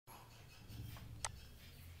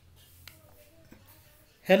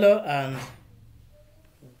Hello and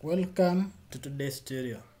welcome to today's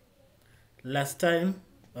tutorial. Last time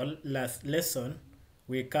or last lesson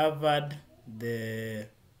we covered the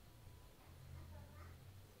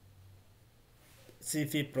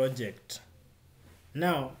CV project.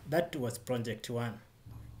 Now that was project 1.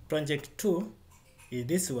 Project 2 is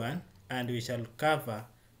this one, and we shall cover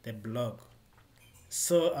the blog.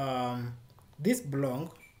 So this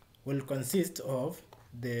blog will consist of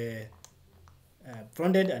the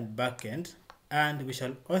front-end and back-end, and we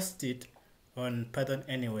shall host it on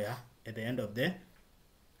Pythonanywhere at the end of the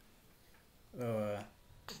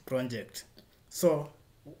project. So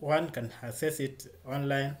one can access it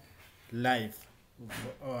online, live,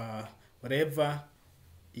 wherever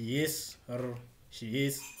he is or she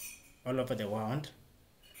is, all over the world.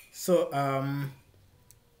 So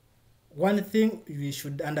one thing we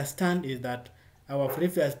should understand is that our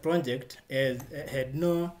previous project had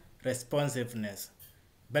no responsiveness,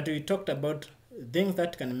 but we talked about things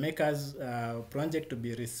that can make us project to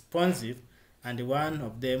be responsive, and one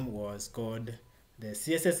of them was called the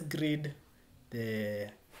CSS grid,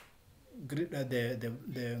 the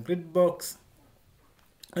grid box,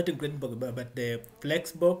 not the grid box, but the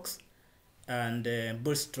flex box, and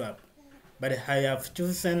bootstrap. But I have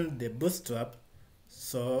chosen the bootstrap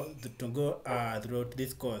so to go throughout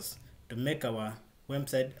this course to make our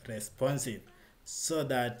website responsive, so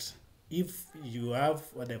that if you have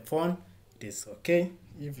the phone, it is okay.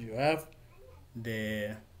 If you have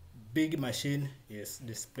the big machine, is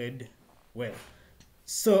displayed well.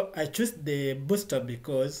 So I choose the bootstrap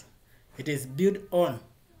because it is built on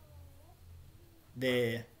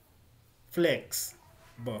the flex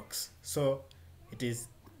box, so it is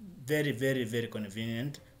very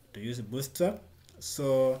convenient to use bootstrap.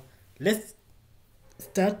 So let's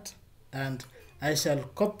start, and I shall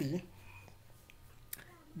copy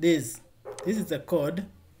this. This is the code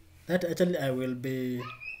that actually I will be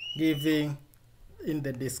giving in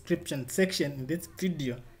the description section in this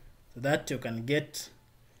video, so that you can get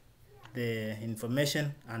the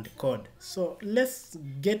information and code. So let's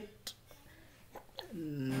get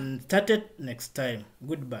started next time.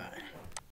 Goodbye.